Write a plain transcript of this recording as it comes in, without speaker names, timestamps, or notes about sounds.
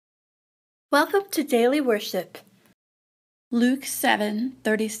Welcome to Daily Worship. Luke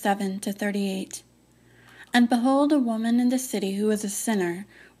 7:37-38. And behold, a woman in the city who was a sinner,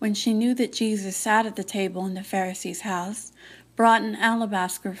 when she knew that Jesus sat at the table in the Pharisee's house, brought an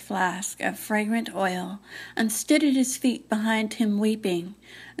alabaster flask of fragrant oil, and stood at his feet behind him weeping.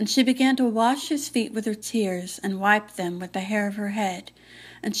 And she began to wash his feet with her tears, and wiped them with the hair of her head.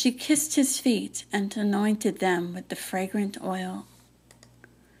 And she kissed his feet, and anointed them with the fragrant oil.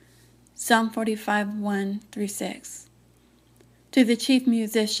 Psalm 45:1-6. To the chief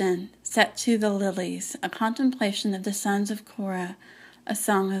musician, set to the lilies, a contemplation of the sons of Korah, a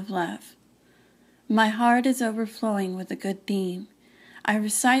song of love. My heart is overflowing with a good theme. I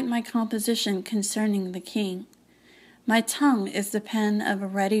recite my composition concerning the King. My tongue is the pen of a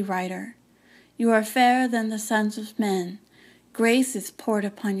ready writer. You are fairer than the sons of men. Grace is poured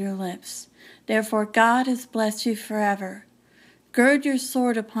upon your lips. Therefore God has blessed you forever. Gird your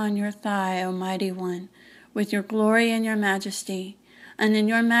sword upon your thigh, O mighty one, with your glory and your majesty, and in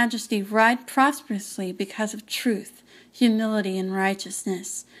your majesty ride prosperously because of truth, humility, and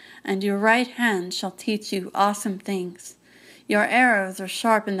righteousness, and your right hand shall teach you awesome things. Your arrows are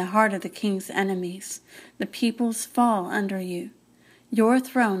sharp in the heart of the king's enemies. The peoples fall under you. Your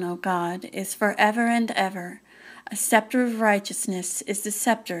throne, O God, is forever and ever. A scepter of righteousness is the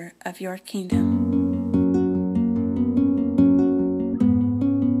scepter of your kingdom.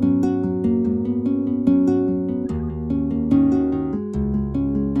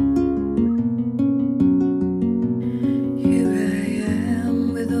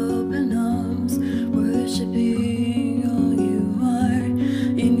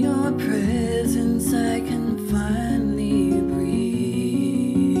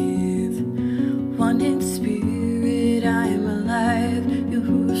 In spirit I am alive.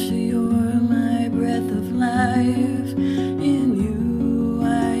 Yahushua, you're my breath of life. In you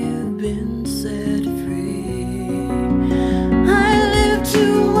I have been set free. I live to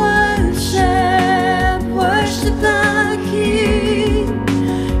worship the King.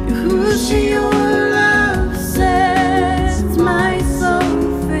 Yahushua, your love sets my soul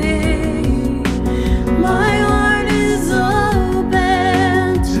free. My heart is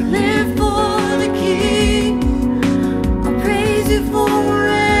open to live for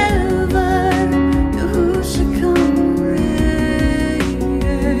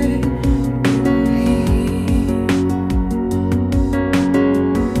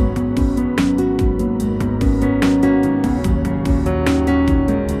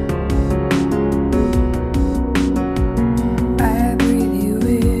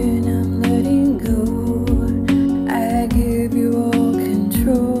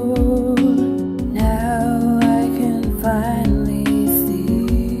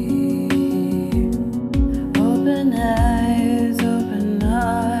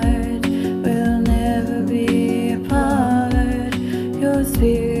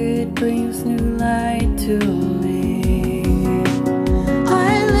Spirit brings new light to me.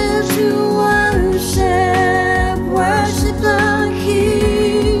 I live to worship the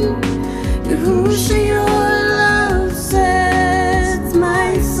King. Yahushua, your love sets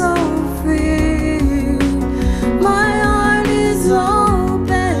my soul free. My heart is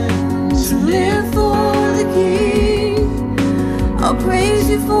open to live for the King. I'll praise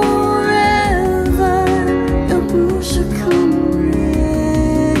you forever. Yahushua, come.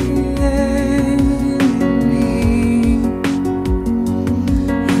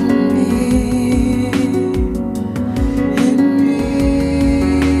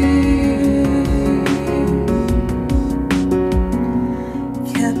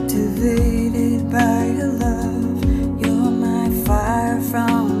 Captivated by your love, you're my fire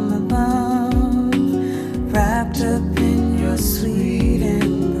from above, wrapped up in your sweet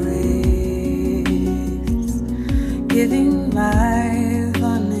embrace, giving life